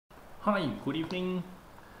Hi, good evening.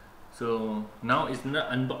 So now it's not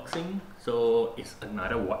unboxing, so it's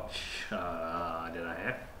another watch that I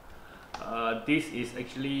have. This is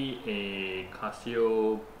actually a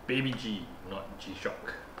Casio Baby-G, not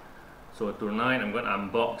G-Shock. So tonight I'm going to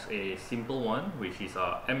unbox a simple one, which is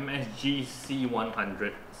a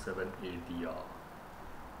MSG-C100G-7ADR.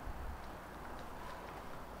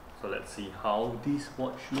 So let's see how this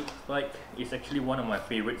watch looks like. It's actually one of my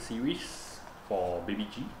favorite series for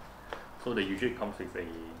Baby-G. So they usually comes with a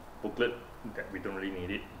booklet that we don't really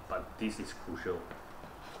need it, but this is crucial.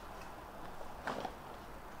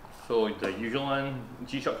 So the usual one,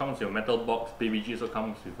 G-Shock comes with a metal box, Baby-G also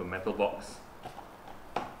comes with a metal box.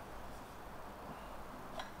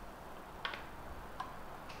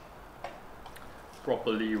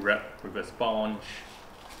 Properly wrapped with a sponge.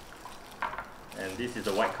 And this is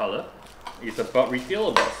the white color. It's about retail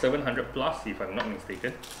about 700 plus if I'm not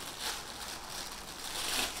mistaken.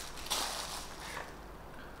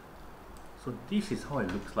 So this is how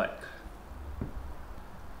it looks like.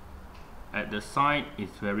 At the side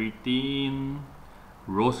it's very thin,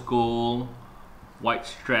 rose gold, white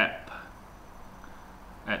strap.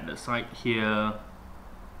 At the side here,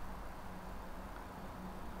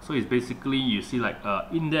 so it's basically, you see like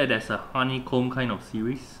in there there's a honeycomb kind of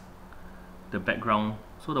series, the background.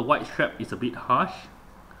 So the white strap is a bit harsh,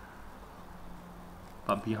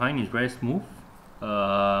 but behind is very smooth.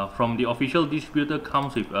 From the official distributor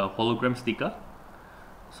comes with a hologram sticker,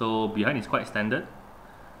 so behind is quite standard,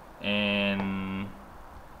 and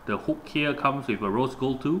the hook here comes with a rose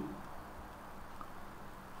gold too,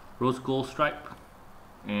 rose gold stripe,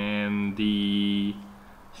 and the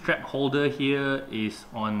strap holder here is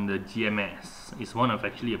on the GMS. It's one of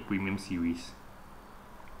actually a premium series.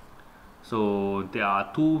 So there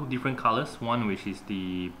are two different colors, one which is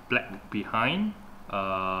the black behind,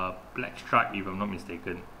 black stripe if I'm not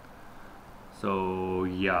mistaken. So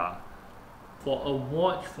yeah, for a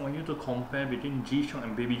watch for you to compare between G-Shock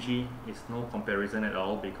and Baby-G, it's no comparison at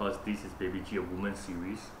all, because this is Baby-G, a woman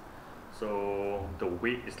series, so the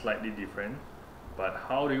weight is slightly different. But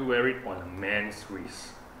how do you wear it on a man's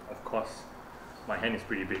wrist? Of course, my hand is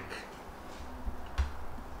pretty big,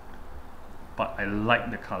 but I like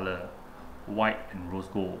the color, white and rose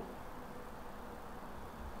gold.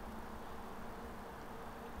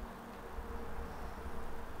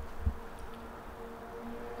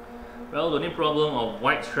 Well, the only problem of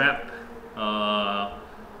white strap,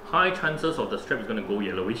 high chances of the strap is going to go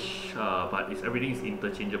yellowish, but everything is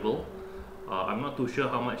interchangeable. I'm not too sure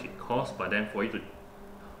how much it costs, but then for you to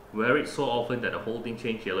wear it so often that the whole thing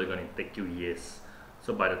change yellow is going to take you years.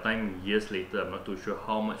 So by the time years later, I'm not too sure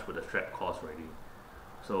how much would the strap cost already.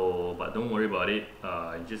 So, but don't worry about it,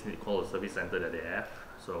 you just need to call the service center that they have.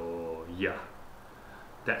 So yeah,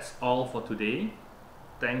 that's all for today.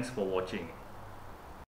 Thanks for watching.